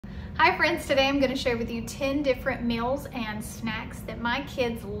Hi friends, today I'm going to share with you 10 different meals and snacks that my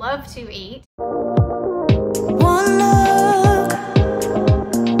kids love to eat. One look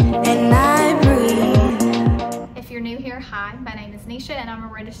and I breathe. If you're new here, hi, my name is Nisha and I'm a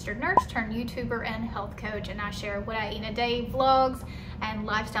registered nurse turned YouTuber and health coach, and I share what I eat in a day vlogs and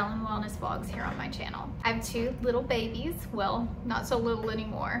lifestyle and wellness vlogs here on my channel. I have two little babies, well, not so little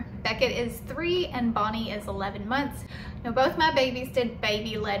anymore. Beckett is 3 and Bonnie is 11 months. Now both my babies did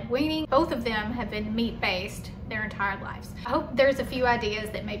baby-led weaning. Both of them have been meat-based their entire lives. I hope there's a few ideas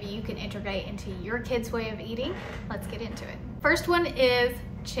that maybe you can integrate into your kids' way of eating. Let's get into it. First one is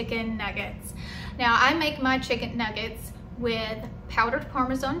chicken nuggets. Now I make my chicken nuggets with powdered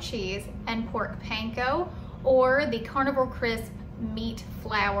Parmesan cheese and pork panko, or the Carnivore Crisp meat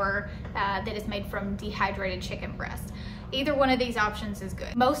flour that is made from dehydrated chicken breast. Either one of these options is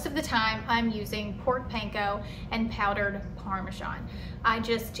good. Most of the time I'm using pork panko and powdered Parmesan. I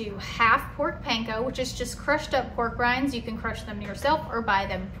just do half pork panko, which is just crushed up pork rinds. You can crush them yourself or buy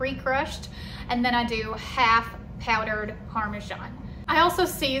them pre-crushed. And then I do half powdered Parmesan. I also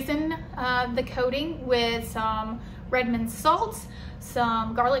season the coating with some Redmond salt,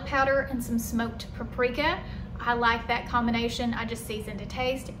 some garlic powder, and some smoked paprika. I like that combination. I just season to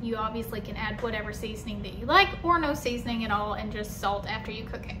taste. You obviously can add whatever seasoning that you like, or no seasoning at all and just salt after you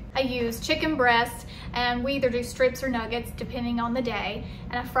cook it. I use chicken breast, and we either do strips or nuggets depending on the day,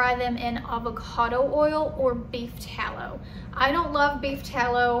 and I fry them in avocado oil or beef tallow. I don't love beef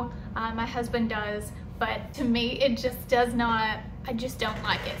tallow, my husband does, but to me it just does not, I just don't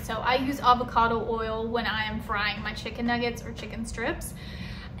like it. So I use avocado oil when I am frying my chicken nuggets or chicken strips.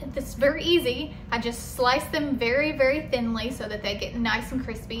 It's very easy. I just slice them very, very thinly so that they get nice and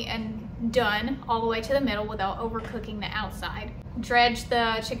crispy and done all the way to the middle without overcooking the outside. Dredge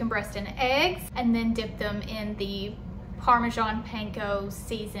the chicken breast in eggs and then dip them in the Parmesan panko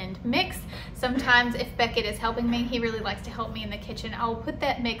seasoned mix. Sometimes if Beckett is helping me, he really likes to help me in the kitchen, I'll put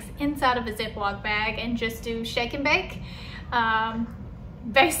that mix inside of a Ziploc bag and just do shake and bake.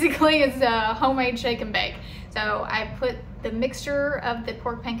 Basically it's a homemade shake and bake. So I put the mixture of the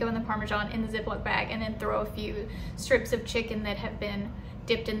pork panko and the Parmesan in the Ziploc bag and then throw a few strips of chicken that have been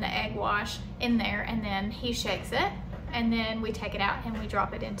dipped in the egg wash in there, and then he shakes it, and then we take it out and we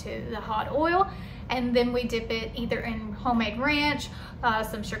drop it into the hot oil, and then we dip it either in homemade ranch,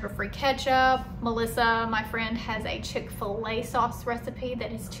 some sugar-free ketchup. Melissa, my friend, has a Chick-fil-A sauce recipe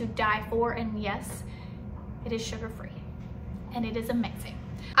that is to die for, and yes, it is sugar-free and it is amazing.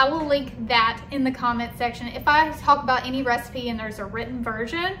 I will link that in the comment section. If I talk about any recipe and there's a written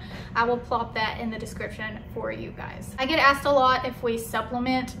version, I will plop that in the description for you guys. I get asked a lot if we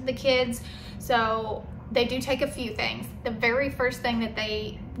supplement the kids, so they do take a few things. The very first thing that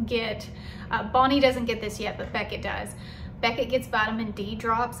they get, Bonnie doesn't get this yet, but Beckett does. Beckett gets vitamin D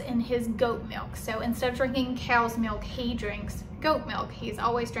drops in his goat milk. So instead of drinking cow's milk, he drinks goat milk. He's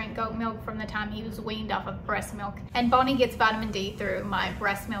always drank goat milk from the time he was weaned off of breast milk. And Bonnie gets vitamin D through my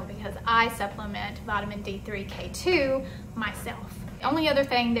breast milk because I supplement vitamin D3 K2 myself. The only other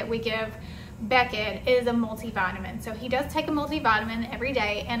thing that we give Beckett is a multivitamin. So he does take a multivitamin every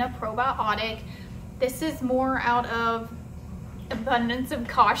day and a probiotic. This is more out of abundance of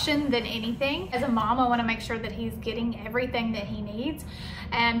caution than anything. As a mom, I want to make sure that he's getting everything that he needs,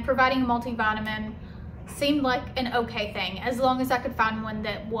 and providing a multivitamin seemed like an okay thing as long as I could find one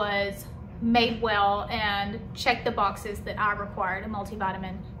that was made well and checked the boxes that I required a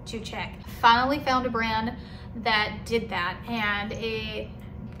multivitamin to check. Finally found a brand that did that, and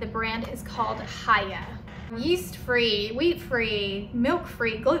the brand is called Hiya. Yeast-free, wheat-free,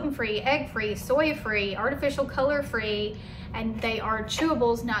 milk-free, gluten-free, egg-free, soy-free, artificial color-free, and they are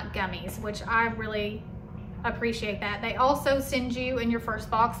chewables, not gummies, which I really appreciate that. They also send you in your first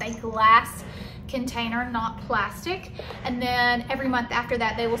box a glass container, not plastic, and then every month after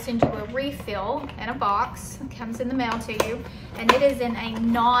that they will send you a refill in a box. It comes in the mail to you, and it is in a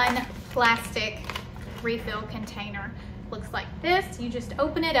non-plastic refill container. Looks like this. You just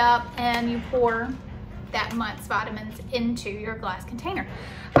open it up and you pour that month's vitamins into your glass container.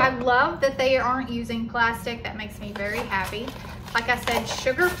 I love that they aren't using plastic. That makes me very happy. Like I said,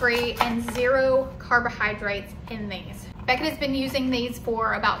 sugar-free and 0 carbohydrates in these. Beckett has been using these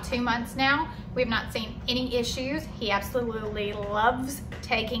for about 2 months now. We've not seen any issues. He absolutely loves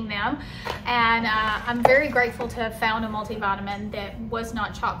taking them. And I'm very grateful to have found a multivitamin that was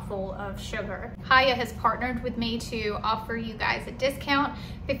not chock full of sugar. Hiya has partnered with me to offer you guys a discount,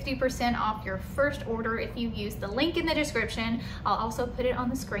 50% off your first order if you use the link in the description. I'll also put it on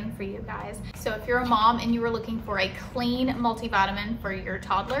the screen for you guys. So if you're a mom and you were looking for a clean multivitamin for your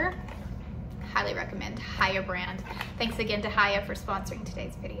toddler, highly recommend Hiya brand. Thanks again to Hiya for sponsoring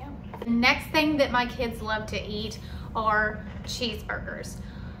today's video. The next thing that my kids love to eat are cheeseburgers.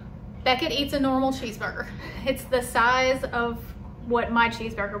 Beckett eats a normal cheeseburger. It's the size of what my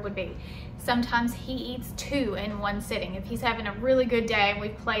cheeseburger would be. Sometimes he eats 2 in one sitting. If he's having a really good day and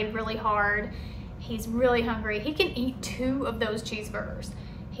we've played really hard, he's really hungry, he can eat 2 of those cheeseburgers.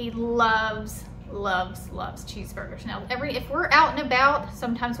 He loves cheeseburgers. Now, if we're out and about,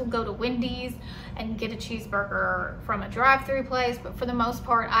 sometimes we'll go to Wendy's and get a cheeseburger from a drive-through place, but for the most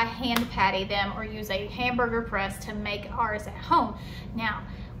part, I hand patty them or use a hamburger press to make ours at home. Now,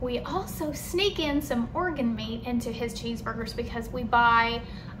 we also sneak in some organ meat into his cheeseburgers because we buy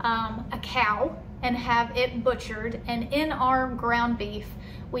a cow and have it butchered, and in our ground beef,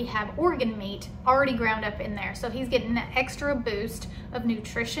 we have organ meat already ground up in there. So he's getting an extra boost of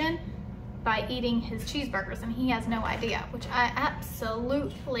nutrition by eating his cheeseburgers, and he has no idea, which I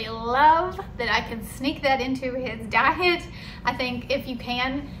absolutely love that I can sneak that into his diet. I think if you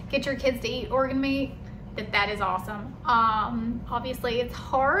can get your kids to eat organ meat, that is awesome. Obviously it's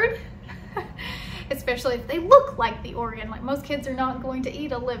hard, especially if they look like the organ. Like, most kids are not going to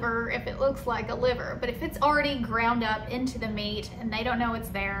eat a liver if it looks like a liver, but if it's already ground up into the meat and they don't know it's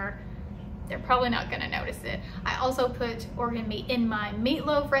there, they're probably not gonna notice it. I also put organ meat in my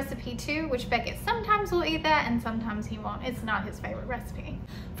meatloaf recipe too, which Beckett sometimes will eat that and sometimes he won't. It's not his favorite recipe.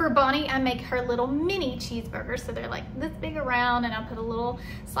 For Bonnie, I make her little mini cheeseburgers, so they're like this big around, and I put a little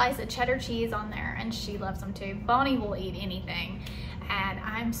slice of cheddar cheese on there, and she loves them too. Bonnie will eat anything, and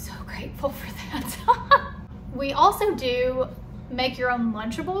I'm so grateful for that. We also do make your own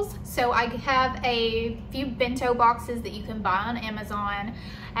Lunchables. So I have a few bento boxes that you can buy on Amazon,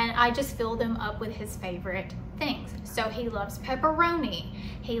 and I just fill them up with his favorite things. So he loves pepperoni,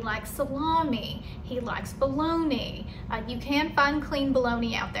 he likes salami, he likes bologna. You can find clean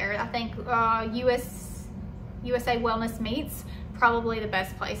bologna out there. I think USA Wellness Meats, probably the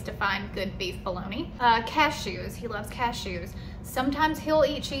best place to find good beef bologna. Cashews, he loves cashews. Sometimes he'll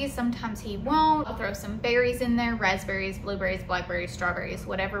eat cheese, sometimes he won't. I'll throw some berries in there, raspberries, blueberries, blackberries, strawberries,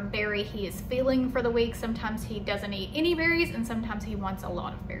 whatever berry he is feeling for the week. Sometimes he doesn't eat any berries, and sometimes he wants a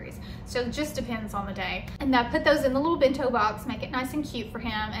lot of berries. So it just depends on the day. And I put those in the little bento box, make it nice and cute for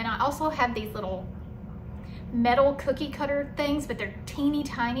him. And I also have these little metal cookie cutter things, but they're teeny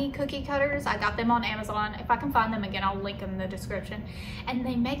tiny cookie cutters. I got them on Amazon. If I can find them again, I'll link them in the description. And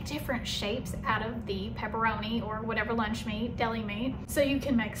they make different shapes out of the pepperoni or whatever lunch meat, deli meat. So you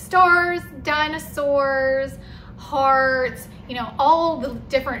can make stars, dinosaurs, hearts, you know, all the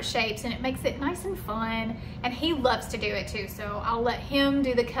different shapes, and it makes it nice and fun. And he loves to do it too, so I'll let him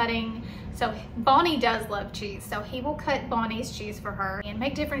do the cutting. So Bonnie does love cheese, so he will cut Bonnie's cheese for her and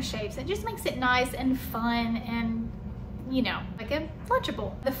make different shapes. It just makes it nice and fun and, you know, like a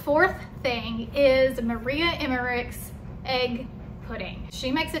Lunchable. The fourth thing is Maria Emmerich's egg pudding.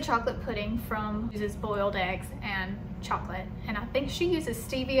 She makes a chocolate pudding uses boiled eggs and chocolate, and I think she uses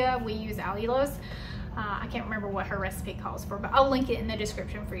stevia. We use allulose. I can't remember what her recipe calls for, but I'll link it in the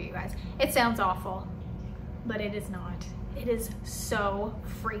description for you guys. It sounds awful, but it is not. It is so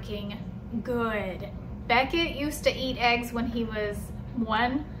freaking good. Beckett used to eat eggs when he was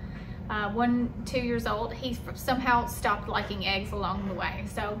 2 years old. He somehow stopped liking eggs along the way.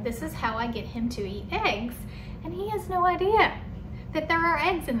 So this is how I get him to eat eggs, and he has no idea that there are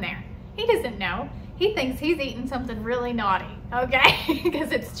eggs in there. He doesn't know. He thinks he's eating something really naughty, okay?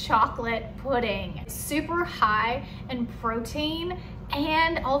 Because it's chocolate pudding. Super high in protein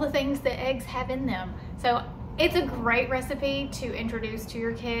and all the things that eggs have in them. So it's a great recipe to introduce to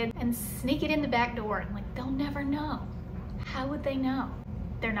your kids and sneak it in the back door, and like, they'll never know. How would they know?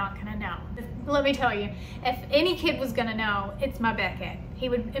 They're not gonna know. Let me tell you, if any kid was gonna know, it's my Beckett. He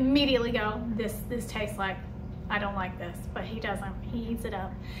would immediately go, this tastes like, I don't like this, but he doesn't. He eats it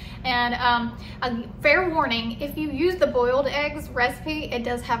up. And a fair warning, if you use the boiled eggs recipe, it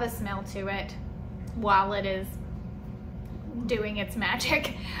does have a smell to it while it is doing its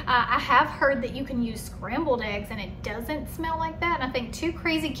magic. I have heard that you can use scrambled eggs and it doesn't smell like that. And I think 2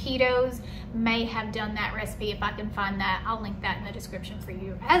 Crazy Ketos may have done that recipe. If I can find that, I'll link that in the description for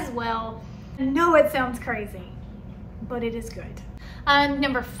you as well. I know it sounds crazy, but it is good.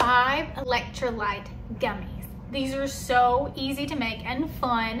 Number 5, electrolyte gummies. These are so easy to make and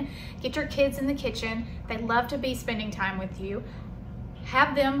fun. Get your kids in the kitchen. They love to be spending time with you.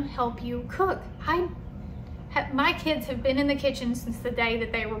 Have them help you cook. My kids have been in the kitchen since the day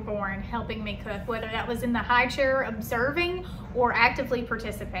that they were born, helping me cook, whether that was in the high chair observing or actively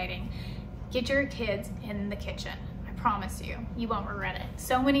participating. Get your kids in the kitchen. I promise you, you won't regret it.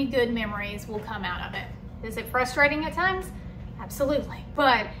 So many good memories will come out of it. Is it frustrating at times? Absolutely,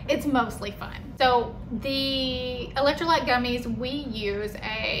 but it's mostly fun. So the electrolyte gummies, we use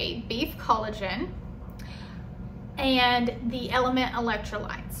a beef collagen and the Element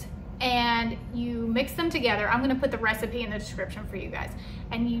electrolytes, and you mix them together. I'm going to put the recipe in the description for you guys,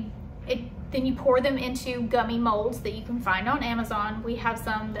 and then you pour them into gummy molds that you can find on Amazon. We have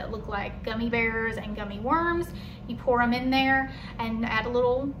some that look like gummy bears and gummy worms. You pour them in there and add a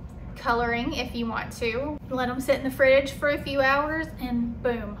little coloring if you want to. Let them sit in the fridge for a few hours and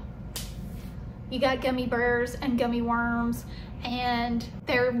boom, you got gummy bears and gummy worms, and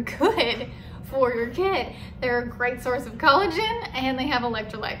they're good for your kid. They're a great source of collagen and they have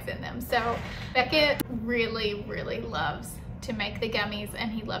electrolytes in them. So Beckett really, really loves to make the gummies,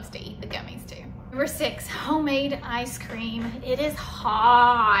 and he loves to eat the gummies too. Number 6, homemade ice cream. It is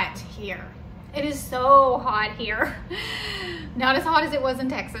hot here. It is so hot here. Not as hot as it was in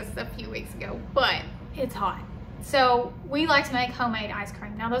Texas a few weeks ago, but it's hot. So we like to make homemade ice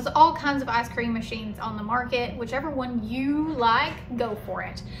cream. Now there's all kinds of ice cream machines on the market. Whichever one you like, go for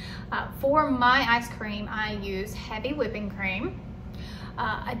it. For my ice cream, I use heavy whipping cream,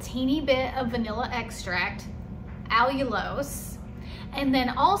 a teeny bit of vanilla extract, allulose, and then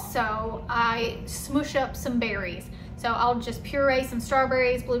also I smush up some berries. So I'll just puree some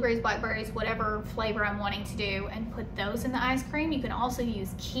strawberries, blueberries, blackberries, whatever flavor I'm wanting to do, and put those in the ice cream. You can also use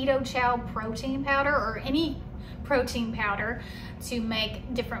keto chow protein powder or any protein powder to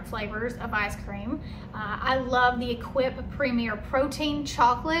make different flavors of ice cream. I love the Equip Premier Protein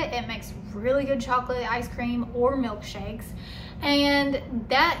Chocolate. It makes really good chocolate ice cream or milkshakes. And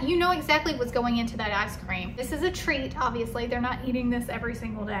that, you know exactly what's going into that ice cream. This is a treat, obviously. They're not eating this every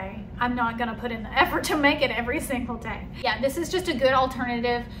single day. I'm not gonna put in the effort to make it every single day. Yeah, this is just a good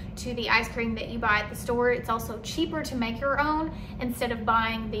alternative to the ice cream that you buy at the store. It's also cheaper to make your own instead of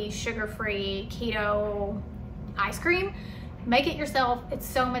buying the sugar-free keto ice cream. Make it yourself, it's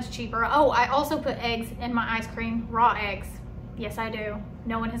so much cheaper. Oh, I also put eggs in my ice cream, raw eggs. Yes, I do.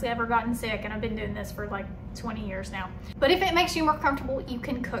 No one has ever gotten sick, and I've been doing this for like 20 years now. But if it makes you more comfortable, you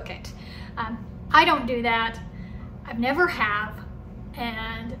can cook it. I don't do that. I've never have.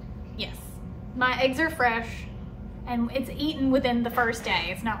 And yes, my eggs are fresh and it's eaten within the first day.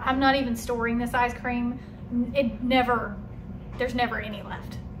 It's not, I'm not even storing this ice cream. There's never any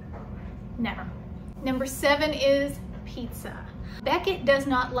left. Never. Number 7 is pizza. Beckett does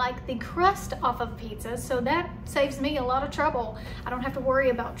not like the crust off of pizza, so that saves me a lot of trouble. I don't have to worry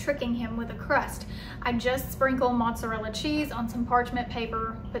about tricking him with a crust. I just sprinkle mozzarella cheese on some parchment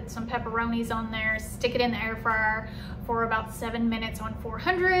paper, put some pepperonis on there, stick it in the air fryer for about 7 minutes on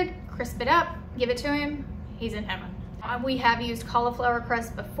 400, crisp it up, give it to him, he's in heaven. We have used cauliflower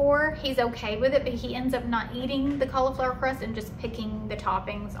crust before. He's okay with it, but he ends up not eating the cauliflower crust and just picking the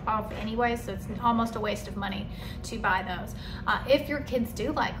toppings off anyway, so it's almost a waste of money to buy those. If your kids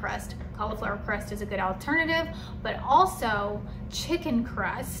do like crust, cauliflower crust is a good alternative, but also chicken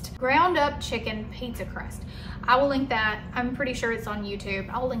crust, ground up chicken pizza crust. I will link that. I'm pretty sure it's on YouTube.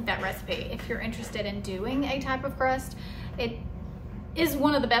 I will link that recipe if you're interested in doing a type of crust. It is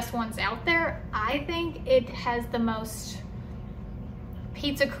one of the best ones out there. I think it has the most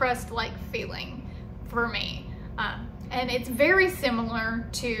pizza crust like feeling for me. And it's very similar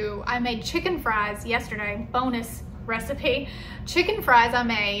to, I made chicken fries yesterday, bonus recipe. Chicken fries I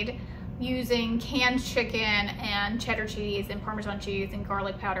made using canned chicken and cheddar cheese and Parmesan cheese and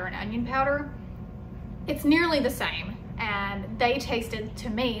garlic powder and onion powder. It's nearly the same, and they tasted to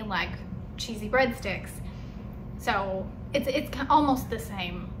me like cheesy breadsticks. So it's almost the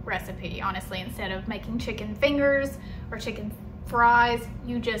same recipe, honestly. Instead of making chicken fingers or chicken fries,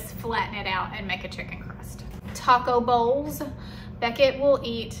 you just flatten it out and make a chicken crust. Taco bowls. Beckett will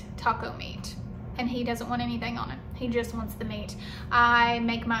eat taco meat, and he doesn't want anything on it. He just wants the meat. I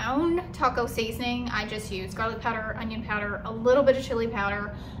make my own taco seasoning. I just use garlic powder, onion powder, a little bit of chili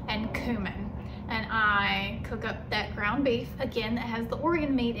powder, and cumin. And I cook up that ground beef, again, that has the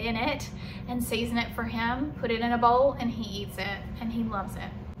organ meat in it, and season it for him, put it in a bowl, and he eats it, and he loves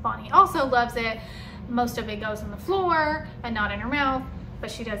it. Bonnie also loves it. Most of it goes on the floor and not in her mouth, but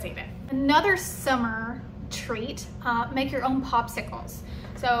she does eat it. Another summer treat, make your own popsicles.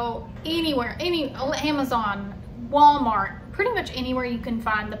 So anywhere, Amazon, Walmart, pretty much anywhere you can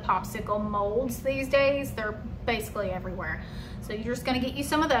find the popsicle molds these days, they're basically everywhere. So you're just gonna get you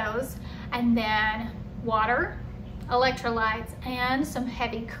some of those, and then water, electrolytes, and some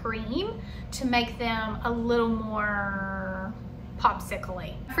heavy cream to make them a little more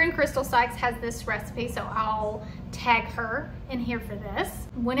popsicle-y. My friend Crystal Sykes has this recipe, so I'll tag her in here for this.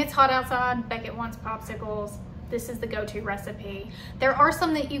 When it's hot outside, Beckett wants popsicles. this is the go-to recipe. There are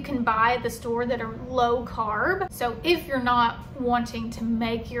some that you can buy at the store that are low carb. So if you're not wanting to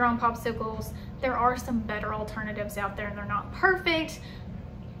make your own popsicles, there are some better alternatives out there. They're not perfect,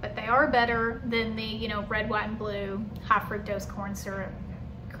 but they are better than the, you know, red, white, and blue high fructose corn syrup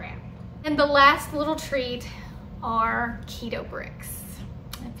crap. And the last little treat are keto bricks.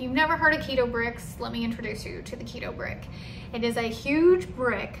 If you've never heard of keto bricks, let me introduce you to the keto brick. It is a huge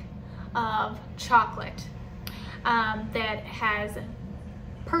brick of chocolate that has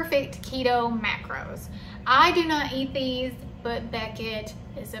perfect keto macros. I do not eat these, but Beckett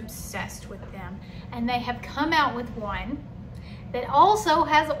is obsessed with them. And they have come out with one that also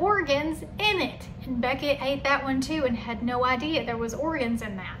has organs in it. And Beckett ate that one too and had no idea there was organs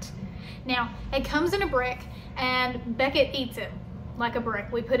in that. Now, it comes in a brick and Beckett eats it like a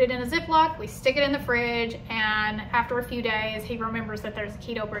brick. We put it in a Ziploc, we stick it in the fridge, and after a few days, he remembers that there's a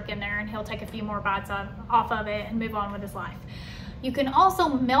keto brick in there and he'll take a few more bites off of it and move on with his life. You can also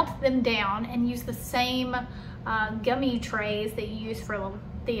melt them down and use the same gummy trays that you use for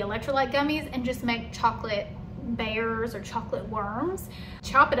the electrolyte gummies and just make chocolate bears or chocolate worms.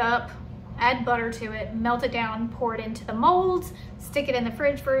 Chop it up, add butter to it, melt it down, pour it into the molds, stick it in the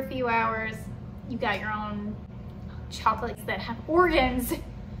fridge for a few hours. You got your own chocolates that have organs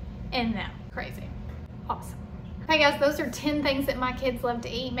in them. Crazy. Awesome. Okay guys, those are 10 things that my kids love to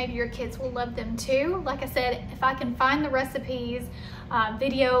eat. Maybe your kids will love them too. Like I said, if I can find the recipes,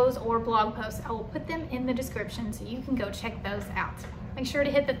 videos, or blog posts, I will put them in the description so you can go check those out. Make sure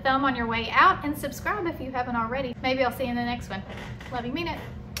to hit the thumb on your way out and subscribe if you haven't already. Maybe I'll see you in the next one. Love you, mean it.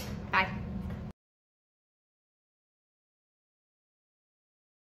 Bye.